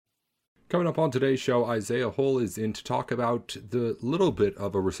Coming up on today's show, Isaiah Hull is in to talk about the little bit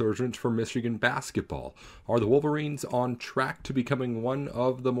of a resurgence for Michigan basketball. Are the Wolverines on track to becoming one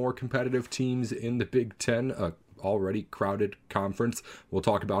of the more competitive teams in the Big Ten, a already crowded conference? We'll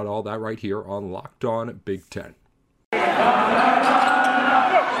talk about all that right here on Locked On Big Ten.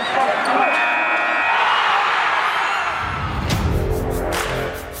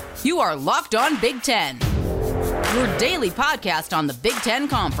 You are Locked On Big Ten, your daily podcast on the Big Ten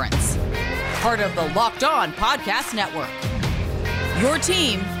Conference. Part of the Locked On Podcast Network. Your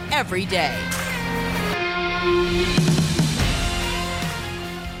team every day.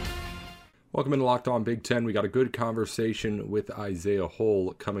 Welcome into Locked On Big Ten. We got a good conversation with Isaiah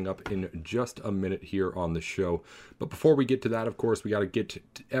Hull coming up in just a minute here on the show. But before we get to that, of course, we got to get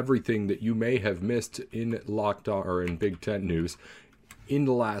to everything that you may have missed in Locked On or in Big Ten news in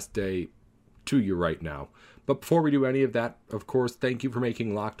the last day to you right now. But before we do any of that, of course, thank you for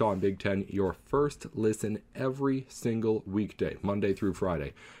making Locked On Big Ten your first listen every single weekday, Monday through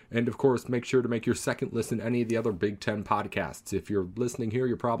Friday. And of course, make sure to make your second listen any of the other Big Ten podcasts. If you're listening here,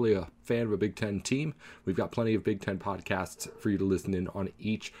 you're probably a fan of a Big Ten team. We've got plenty of Big Ten podcasts for you to listen in on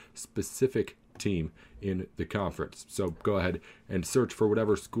each specific team in the conference. So go ahead and search for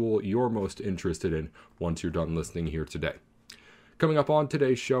whatever school you're most interested in once you're done listening here today. Coming up on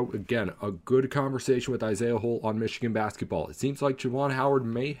today's show, again, a good conversation with Isaiah Hull on Michigan basketball. It seems like Juwan Howard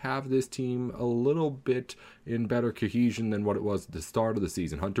may have this team a little bit in better cohesion than what it was at the start of the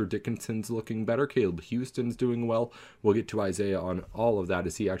season. Hunter Dickinson's looking better. Caleb Houston's doing well. We'll get to Isaiah on all of that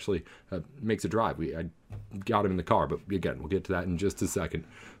as he actually makes a drive. I got him in the car, but again, we'll get to that in just a second.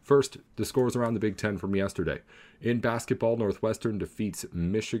 First, the scores around the Big Ten from yesterday. In basketball, Northwestern defeats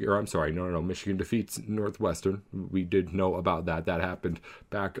Michigan defeats Northwestern. We did know about that. That happened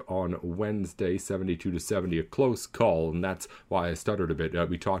back on Wednesday, 72-70, a close call, and that's why I stuttered a bit.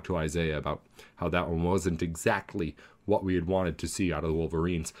 We talked to Isaiah about how that one wasn't exactly what we had wanted to see out of the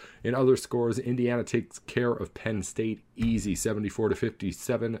Wolverines. In other scores, Indiana takes care of Penn State easy,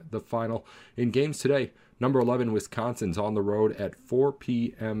 74-57, the final. In games today, number 11, Wisconsin's on the road at 4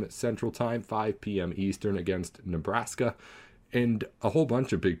 p.m. Central Time, 5 p.m. Eastern against Nebraska. And a whole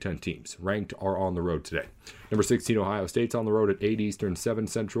bunch of Big Ten teams ranked are on the road today. Number 16, Ohio State's on the road at 8 Eastern, 7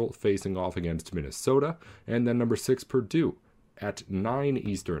 Central, facing off against Minnesota. And then number 6, Purdue at 9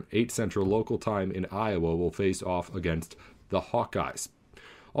 Eastern, 8 Central local time in Iowa will face off against the Hawkeyes.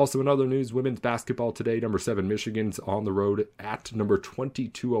 Also in other news, women's basketball today, number 7 Michigan's on the road at number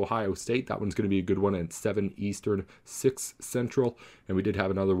 22 Ohio State. That one's going to be a good one at 7 Eastern, 6 Central. And we did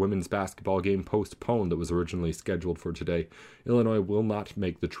have another women's basketball game postponed that was originally scheduled for today. Illinois will not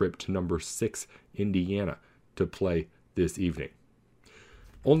make the trip to number 6 Indiana to play this evening.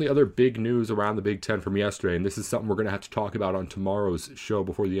 Only other big news around the Big Ten from yesterday, and this is something we're going to have to talk about on tomorrow's show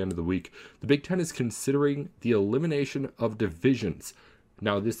before the end of the week. The Big Ten is considering the elimination of divisions.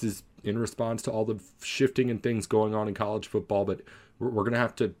 Now, this is in response to all the shifting and things going on in college football, but we're going to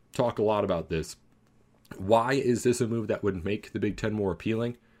have to talk a lot about this. Why is this a move that would make the Big Ten more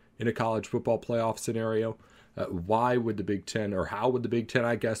appealing in a college football playoff scenario? Why would the Big Ten, or how would the Big Ten,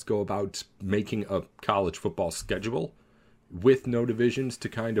 I guess, go about making a college football schedule with no divisions to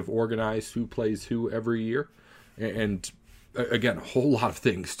kind of organize who plays who every year? And again, a whole lot of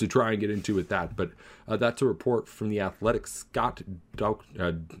things to try and get into with that, but that's a report from The Athletic. Scott I'm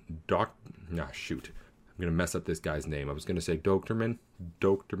going to mess up this guy's name. I was going to say Dokterman.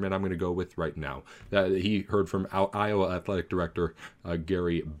 I'm going to go with right now. He heard from Iowa Athletic Director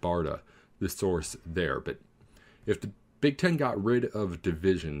Gary Barta, the source there. But if the Big Ten got rid of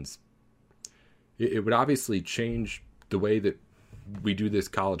divisions, it would obviously change the way that we do this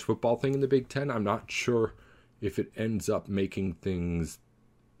college football thing in the Big Ten. I'm not sure if it ends up making things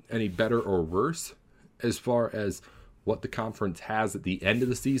any better or worse as far as what the conference has at the end of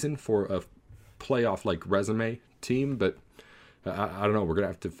the season for a playoff-like resume team. But I don't know. We're going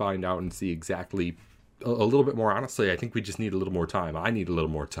to have to find out and see exactly a little bit more. Honestly, I think we just need a little more time. I need a little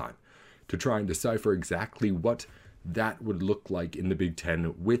more time to try and decipher exactly what that would look like in the Big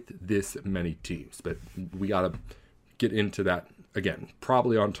Ten with this many teams. But we got to get into that again,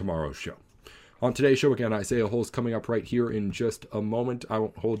 probably on tomorrow's show. On today's show, again, Isaiah Hull's coming up right here in just a moment. I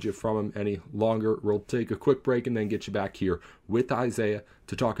won't hold you from him any longer. We'll take a quick break and then get you back here with Isaiah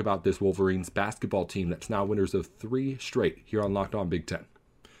to talk about this Wolverines basketball team that's now winners of 3 straight here on Locked On Big Ten.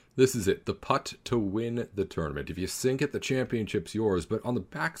 This is it, the putt to win the tournament. If you sink it, the championship's yours, but on the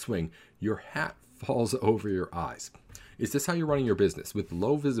backswing, your hat falls over your eyes. Is this how you're running your business, with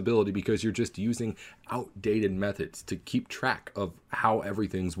low visibility because you're just using outdated methods to keep track of how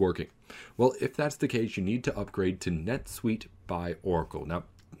everything's working? Well, if that's the case, you need to upgrade to NetSuite by Oracle. Now,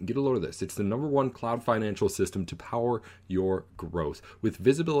 get a load of this. It's the #1 cloud financial system to power your growth. With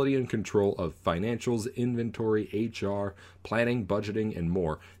visibility and control of financials, inventory, HR, planning, budgeting, and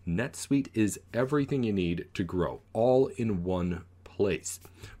more, NetSuite is everything you need to grow, all in one place.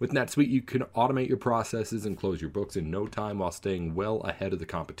 With NetSuite, you can automate your processes and close your books in no time while staying well ahead of the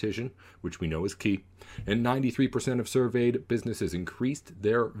competition, which we know is key. And 93% of surveyed businesses increased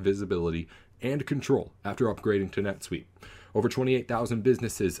their visibility and control after upgrading to NetSuite. Over 28,000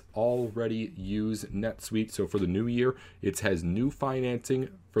 businesses already use NetSuite, so for the new year, it has new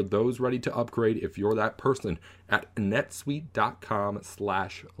financing for those ready to upgrade if you're that person at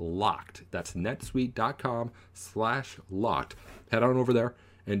netsuite.com/locked. That's netsuite.com/locked. Head on over there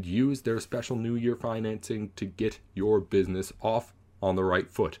and use their special new year financing to get your business off on the right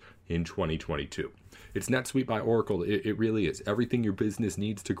foot in 2022. It's NetSuite by Oracle. It really is. Everything your business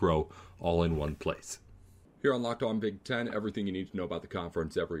needs to grow, all in one place. Here on Locked On Big Ten, everything you need to know about the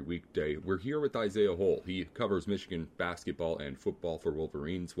conference every weekday. We're here with Isaiah Hole. He covers Michigan basketball and football for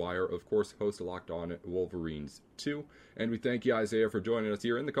Wolverines Wire. Of course, host of Locked On Wolverines too. And we thank you, Isaiah, for joining us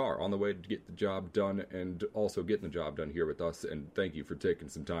here in the car on the way to get the job done and also getting the job done here with us. And thank you for taking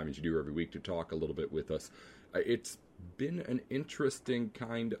some time, as you do every week, to talk a little bit with us. It's been an interesting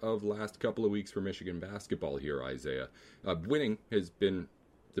kind of last couple of weeks for Michigan basketball here, Isaiah. Winning has been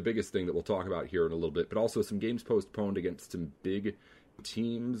the biggest thing that we'll talk about here in a little bit, but also some games postponed against some big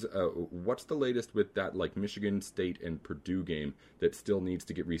teams. What's the latest with that, like Michigan State and Purdue game that still needs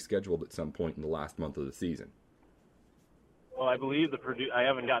to get rescheduled at some point in the last month of the season? Well, I believe the Purdue, I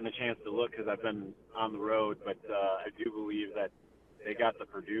haven't gotten a chance to look because I've been on the road, but I do believe that they got the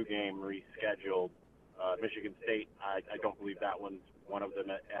Purdue game rescheduled. Michigan State, I don't believe that one's one of them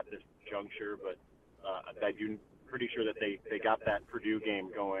at this juncture, but I'm pretty sure that they got that Purdue game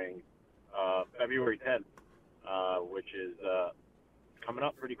going February 10th, which is coming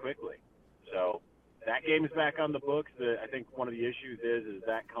up pretty quickly. So that game is back on the books. I think one of the issues is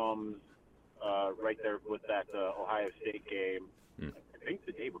that comes right there with that Ohio State game, I think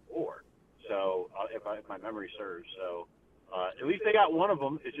the day before. So if my memory serves. So at least they got one of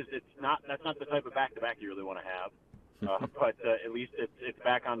them. That's not the type of back-to-back you really want to have. But at least it's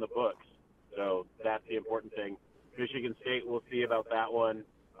back on the books. So that's the important thing. Michigan State, we'll see about that one.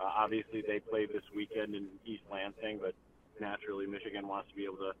 Obviously, they play this weekend in East Lansing, but naturally Michigan wants to be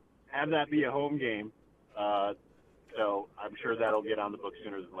able to have that be a home game. So I'm sure that'll get on the books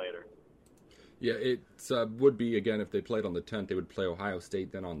sooner than later. Yeah, it would be, again, if they played on the 10th, they would play Ohio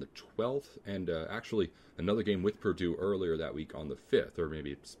State then on the 12th, and actually another game with Purdue earlier that week on the 5th, or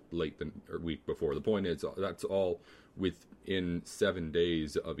maybe it's late the week before. The point is, that's all within 7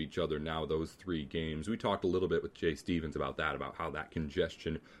 days of each other now, those three games. We talked a little bit with Jay Stevens about that, about how that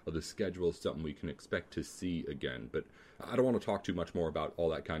congestion of the schedule is something we can expect to see again. But I don't want to talk too much more about all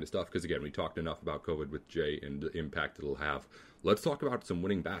that kind of stuff, because, again, we talked enough about COVID with Jay and the impact it'll have. Let's talk about some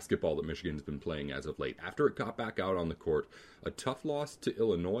winning basketball that Michigan's been playing as of late. After it got back out on the court, a tough loss to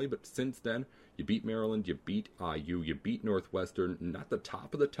Illinois, but since then, you beat Maryland, you beat IU, you beat Northwestern. Not the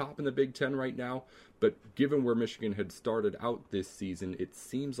top of the top in the Big Ten right now, but given where Michigan had started out this season, it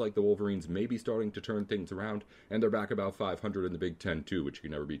seems like the Wolverines may be starting to turn things around, and they're back about 500 in the Big Ten too, which you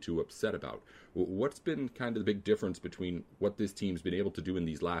can never be too upset about. What's been kind of the big difference between what this team's been able to do in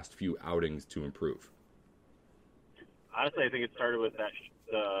these last few outings to improve? Honestly, I think it started with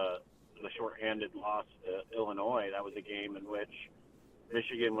the shorthanded loss to Illinois. That was a game in which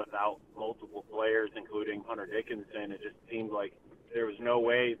Michigan, without multiple players, including Hunter Dickinson, it just seemed like there was no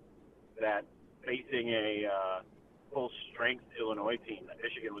way that facing a full-strength Illinois team, that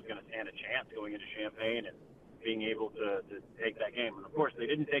Michigan was going to stand a chance going into Champaign and being able to take that game. And, of course, they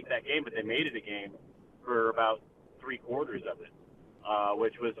didn't take that game, but they made it a game for about three-quarters of it.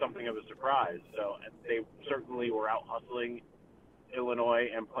 Which was something of a surprise. So they certainly were out hustling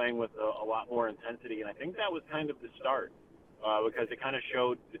Illinois and playing with a lot more intensity. And I think that was kind of the start because it kind of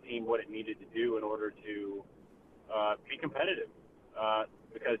showed the team what it needed to do in order to be competitive.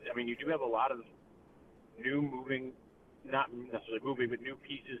 Because, I mean, you do have a lot of new not necessarily moving, but new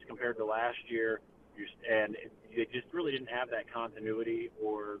pieces compared to last year. And they just really didn't have that continuity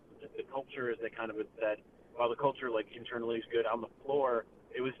or the culture, as they kind of had said. While the culture, like, internally is good on the floor,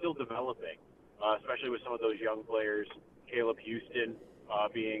 it was still developing, especially with some of those young players. Caleb Houston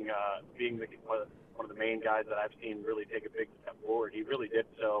being one of the main guys that I've seen really take a big step forward. He really did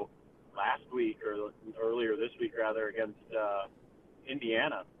so last week, or earlier this week, rather, against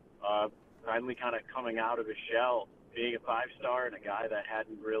Indiana. Finally kind of coming out of his shell, being a five-star and a guy that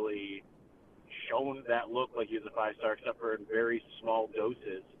hadn't really shown that look like he was a five-star except for in very small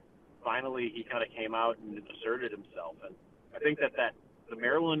doses. Finally, he kind of came out and asserted himself. And I think that the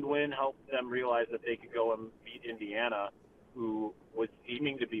Maryland win helped them realize that they could go and beat Indiana, who was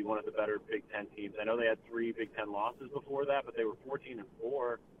seeming to be one of the better Big Ten teams. I know they had 3 Big Ten losses before that, but they were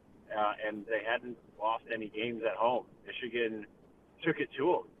 14-4, and they hadn't lost any games at home. Michigan took it to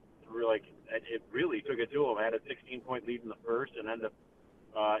them. It really took it to them. Had a 16-point lead in the first, and ended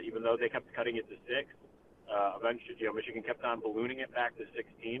up, even though they kept cutting it to 6, eventually, Michigan kept on ballooning it back to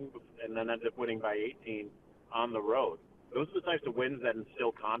 16, and then ended up winning by 18 on the road. Those are the types of wins that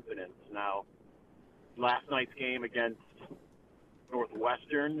instill confidence. Now, last night's game against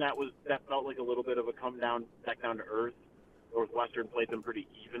Northwestern, that felt like a little bit of a come down, back down to earth. Northwestern played them pretty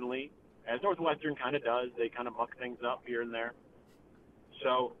evenly, as Northwestern kind of does. They kind of muck things up here and there.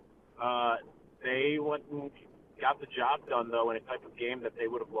 So they went and got the job done, though, in a type of game that they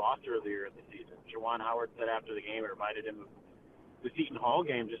would have lost earlier in the season. Juwan Howard said after the game, it reminded him of the Seton Hall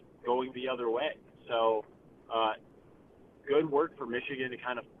game, just going the other way. So good work for Michigan to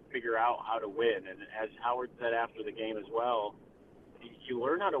kind of figure out how to win. And as Howard said after the game as well, you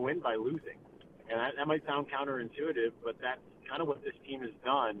learn how to win by losing. And that might sound counterintuitive, but that's kind of what this team has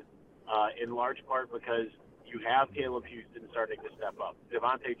done, in large part because you have Caleb Houston starting to step up.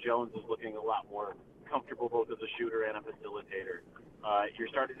 Devontae Jones is looking a lot more comfortable both as a shooter and a facilitator. You're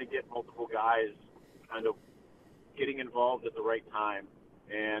starting to get multiple guys kind of getting involved at the right time,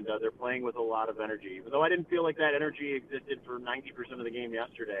 and they're playing with a lot of energy. Even though I didn't feel like that energy existed for 90% of the game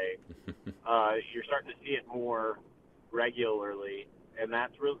yesterday, you're starting to see it more regularly, and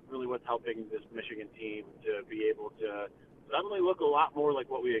that's really what's helping this Michigan team to be able to suddenly look a lot more like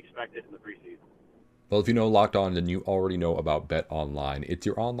what we expected in the preseason. Well, if you know Locked On, then you already know about Bet Online. It's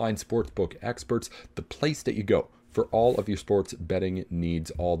your online sportsbook experts, the place that you go for all of your sports betting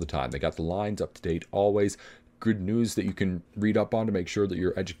needs all the time. They got the lines up to date always. Good news that you can read up on to make sure that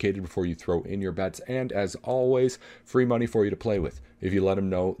you're educated before you throw in your bets. And as always, free money for you to play with if you let them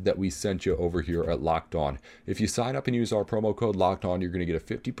know that we sent you over here at Locked On. If you sign up and use our promo code Locked On, you're going to get a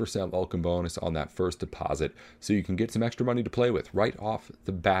 50% welcome bonus on that first deposit. So you can get some extra money to play with right off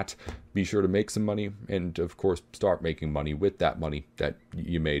the bat. Be sure to make some money and, of course, start making money with that money that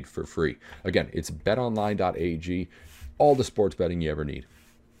you made for free. Again, it's betonline.ag, all the sports betting you ever need.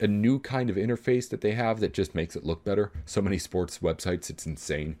 A new kind of interface that they have that just makes it look better. So many sports websites, it's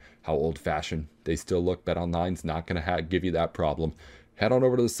insane how old-fashioned they still look. BetOnline's not going to give you that problem. Head on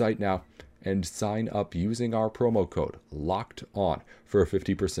over to the site now and sign up using our promo code LOCKEDON for a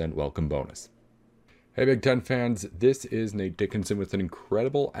 50% welcome bonus. Hey Big Ten fans, this is Nate Dickinson with an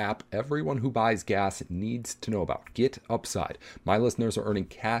incredible app everyone who buys gas needs to know about. Get Upside. My listeners are earning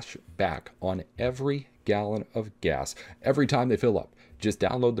cash back on every gallon of gas every time they fill up. Just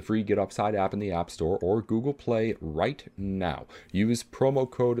download the free Get Upside app in the App Store or Google Play right now. Use promo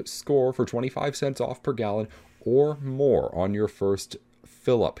code SCORE for 25 cents off per gallon or more on your first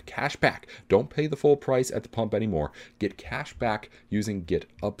fill up. Cash back. Don't pay the full price at the pump anymore. Get cash back using Get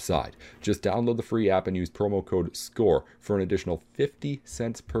Upside. Just download the free app and use promo code SCORE for an additional 50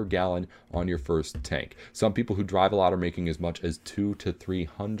 cents per gallon on your first tank. Some people who drive a lot are making as much as $200 to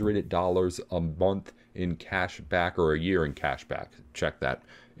 $300 a month in cash back, or a year in cash back. Check that.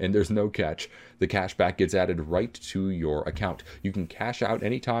 And there's no catch. The cash back gets added right to your account. You can cash out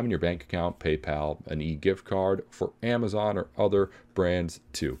anytime in your bank account, PayPal, an e-gift card for Amazon or other brands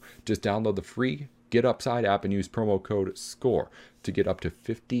too. Just download the free Get Upside app and use promo code SCORE to get up to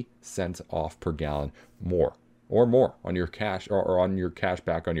 50 cents off per gallon more on your cash or on your cash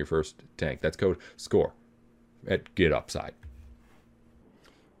back on your first tank. That's code SCORE at Get Upside.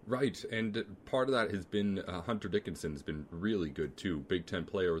 Right, and part of that has been Hunter Dickinson has been really good too. Big Ten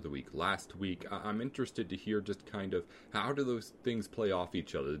Player of the Week last week. I'm interested to hear just kind of how do those things play off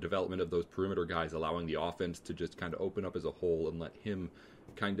each other? The development of those perimeter guys, allowing the offense to just kind of open up as a whole and let him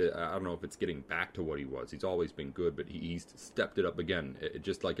kind of, I don't know if it's getting back to what he was. He's always been good, but he's stepped it up again,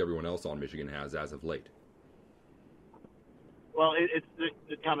 just like everyone else on Michigan has as of late. Well, it's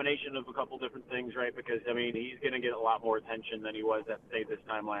the combination of a couple different things, right? Because, I mean, he's going to get a lot more attention than he was at, say, this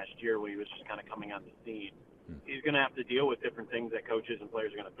time last year when he was just kind of coming on the scene. He's going to have to deal with different things that coaches and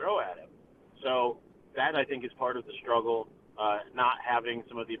players are going to throw at him. So that, I think, is part of the struggle, not having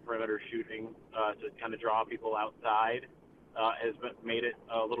some of the perimeter shooting to kind of draw people outside has made it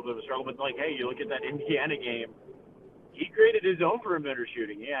a little bit of a struggle. But, like, hey, you look at that Indiana game, he created his own perimeter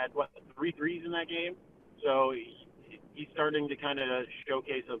shooting. He had, 3 threes in that game? So he's starting to kind of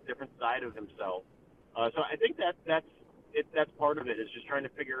showcase a different side of himself. So I think that's part of it, is just trying to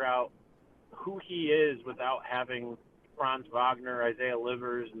figure out who he is without having Franz Wagner, Isaiah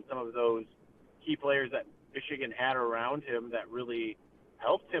Livers, and some of those key players that Michigan had around him that really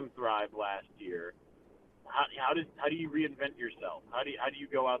helped him thrive last year. how do you reinvent yourself? How do you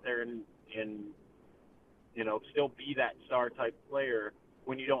go out there and still be that star type player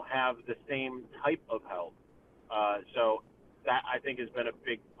when you don't have the same type of help? So that, I think, has been a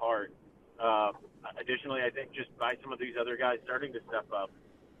big part. Additionally, I think just by some of these other guys starting to step up,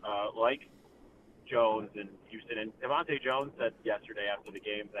 like Jones and Houston. And Devontae Jones said yesterday after the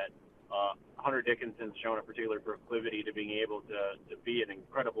game that Hunter Dickinson's shown a particular proclivity to being able to be an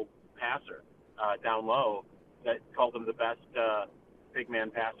incredible passer down low, that called him the best big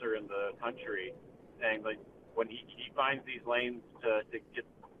man passer in the country, saying like when he finds these lanes to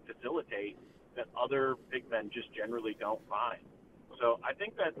facilitate that other big men just generally don't find. So I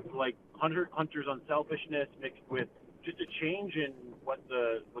think that like Hunter's unselfishness mixed with just a change in what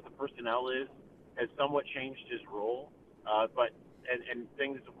the personnel is has somewhat changed his role. But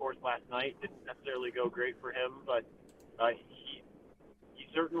things, of course, last night didn't necessarily go great for him. But he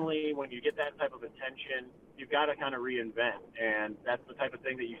certainly, when you get that type of attention, you've got to kind of reinvent, and that's the type of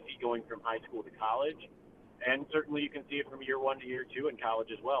thing that you see going from high school to college. And certainly you can see it from year 1 to year 2 in college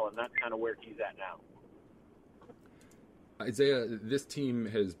as well, and that's kind of where he's at now. Isaiah, this team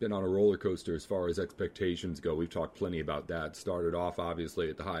has been on a roller coaster as far as expectations go. We've talked plenty about that. Started off, obviously,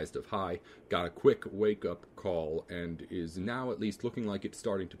 at the highest of high, got a quick wake-up call, and is now at least looking like it's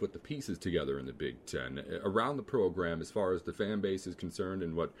starting to put the pieces together in the Big Ten. Around the program, as far as the fan base is concerned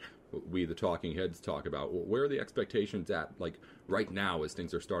and what we, the talking heads, talk about, where are the expectations at, like, right now as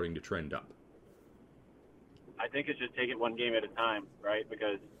things are starting to trend up? I think it's just take it one game at a time, right?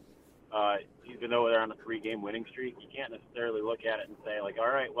 Because even though they're on a 3-game winning streak, you can't necessarily look at it and say, like, all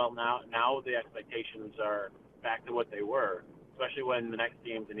right, well, now the expectations are back to what they were, especially when the next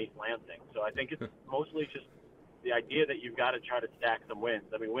game's in East Lansing. So I think it's mostly just the idea that you've got to try to stack some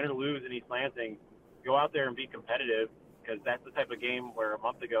wins. I mean, win or lose in East Lansing, go out there and be competitive, because that's the type of game where a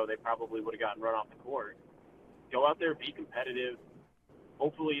month ago they probably would have gotten run off the court. Go out there, be competitive.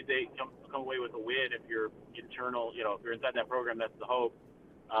 Hopefully they come away with a win if you're internal, if you're inside that program, that's the hope.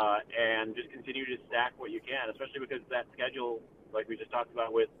 And just continue to stack what you can, especially because that schedule, like we just talked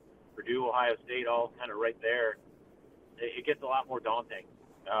about with Purdue, Ohio State, all kind of right there, it gets a lot more daunting.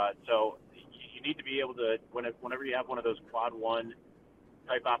 So you need to be able to, whenever you have one of those quad one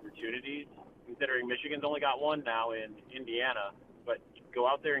type opportunities, considering Michigan's only got one now in Indiana, but go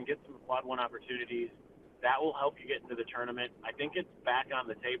out there and get some quad one opportunities. That will help you get into the tournament. I think it's back on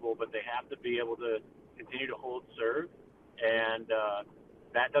the table, but they have to be able to continue to hold serve. And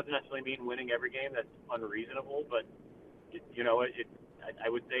that doesn't necessarily mean winning every game. That's unreasonable. But, I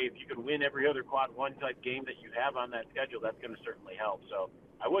would say if you can win every other quad one type game that you have on that schedule, that's going to certainly help. So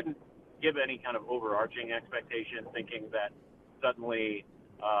I wouldn't give any kind of overarching expectation thinking that suddenly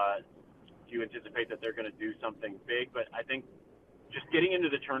you anticipate that they're going to do something big. But I think just getting into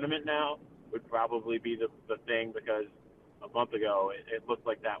the tournament now would probably be the thing, because a month ago it looked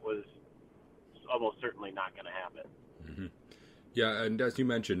like that was almost certainly not going to happen. Mm-hmm. Yeah, and as you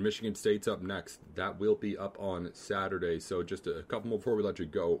mentioned, Michigan State's up next. That will be up on Saturday. So just a couple more before we let you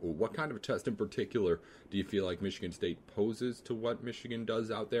go. What kind of a test in particular do you feel like Michigan State poses to what Michigan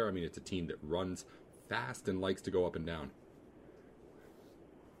does out there? I mean, it's a team that runs fast and likes to go up and down.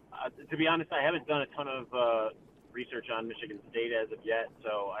 To be honest, I haven't done a ton of research on Michigan State as of yet,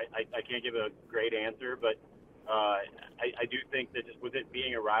 so I can't give a great answer, but I do think that just with it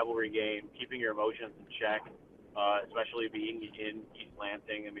being a rivalry game, keeping your emotions in check, especially being in East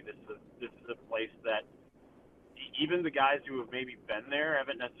Lansing, I mean, this is a place that even the guys who have maybe been there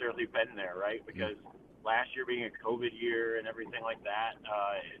haven't necessarily been there, right? Because last year being a COVID year and everything like that,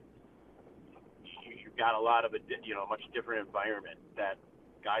 you've got a lot of a much different environment that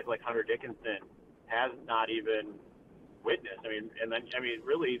guys like Hunter Dickinson has not even witnessed.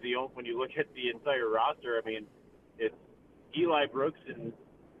 Really, when you look at the entire roster, I mean, it's Eli Brooks and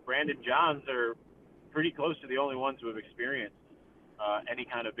Brandon Johns are pretty close to the only ones who have experienced any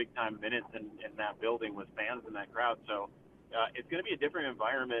kind of big-time minutes in that building with fans in that crowd. So it's going to be a different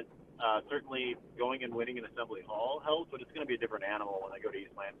environment. Certainly going and winning in Assembly Hall helps, but it's going to be a different animal when they go to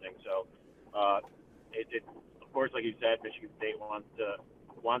East Lansing. So of course, like you said, Michigan State wants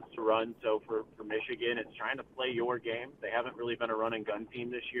to run. So for Michigan, it's trying to play your game. They haven't really been a run and gun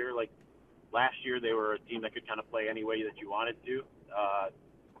team this year. Like last year, they were a team that could kind of play any way that you wanted to.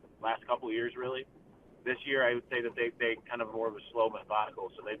 Last couple of years, really. This year, I would say that they kind of more of a slow, methodical.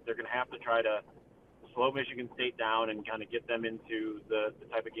 So they're going to have to try to slow Michigan State down and kind of get them into the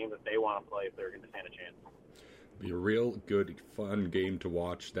type of game that they want to play if they're going to stand a chance. Be a real good, fun game to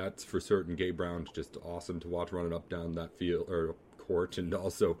watch. That's for certain. Gabe Brown's just awesome to watch running up down that field or support, and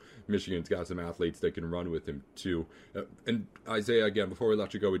also Michigan's got some athletes that can run with him too. And Isaiah, again, before we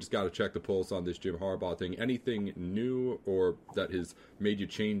let you go, we just got to check the pulse on this Jim Harbaugh thing. Anything new or that has made you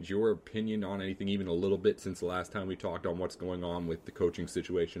change your opinion on anything even a little bit since the last time we talked on what's going on with the coaching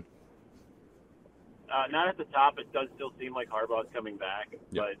situation? Not at the top. It does still seem like Harbaugh's coming back,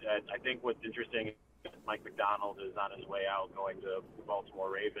 Yep. but I think what's interesting is Mike McDonald is on his way out going to the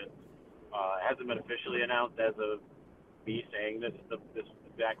Baltimore Ravens. It hasn't been officially announced as of me saying this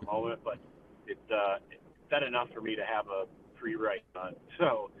exact moment, but it's said enough for me to have a pre-write on.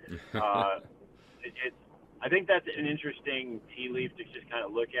 So I think that's an interesting tea leaf to just kind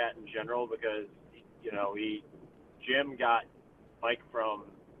of look at in general because, Jim got Mike from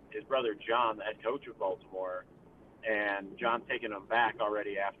his brother John, the head coach of Baltimore, and John's taken him back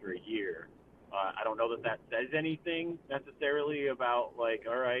already after a year. I don't know that says anything necessarily about, like,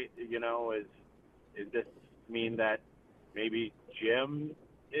 all right, is this mean that maybe Jim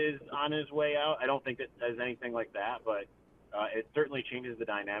is on his way out? I don't think it says anything like that, but it certainly changes the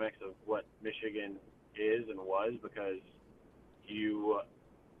dynamics of what Michigan is and was, because you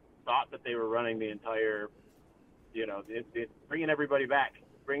thought that they were running the entire, bringing everybody back,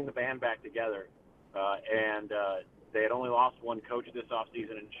 bringing the band back together, and they had only lost one coach this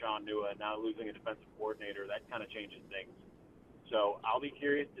offseason in Sean Nua, and now losing a defensive coordinator, that kind of changes things. So I'll be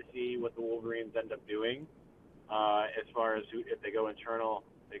curious to see what the Wolverines end up doing as far as if they go internal,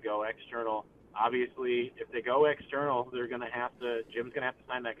 they go external. Obviously, if they go external, Jim's going to have to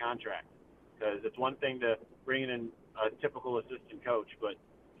sign that contract, because it's one thing to bring in a typical assistant coach, but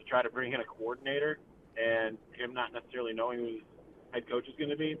to try to bring in a coordinator and him not necessarily knowing who his head coach is going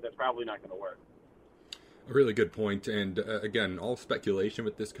to be, that's probably not going to work. A really good point, and again, all speculation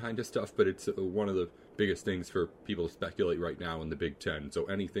with this kind of stuff, but it's one of the biggest things for people to speculate right now in the Big Ten. So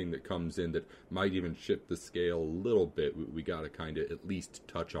anything that comes in that might even shift the scale a little bit, we got to kind of at least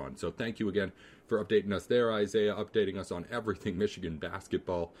touch on. So thank you again for updating us there, Isaiah, updating us on everything Michigan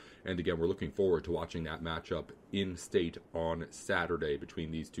basketball. And again, we're looking forward to watching that matchup in state on Saturday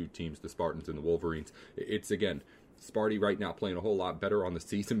between these two teams, the Spartans and the Wolverines. It's, again, Sparty right now playing a whole lot better on the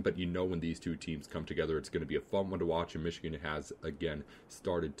season, but when these two teams come together, it's going to be a fun one to watch, and Michigan has, again,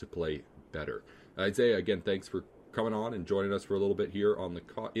 started to play better. Isaiah, again, thanks for coming on and joining us for a little bit here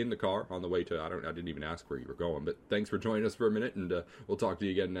in the car on the way to, I didn't even ask where you were going, but thanks for joining us for a minute, and we'll talk to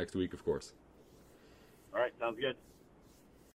you again next week, of course. All right, sounds good.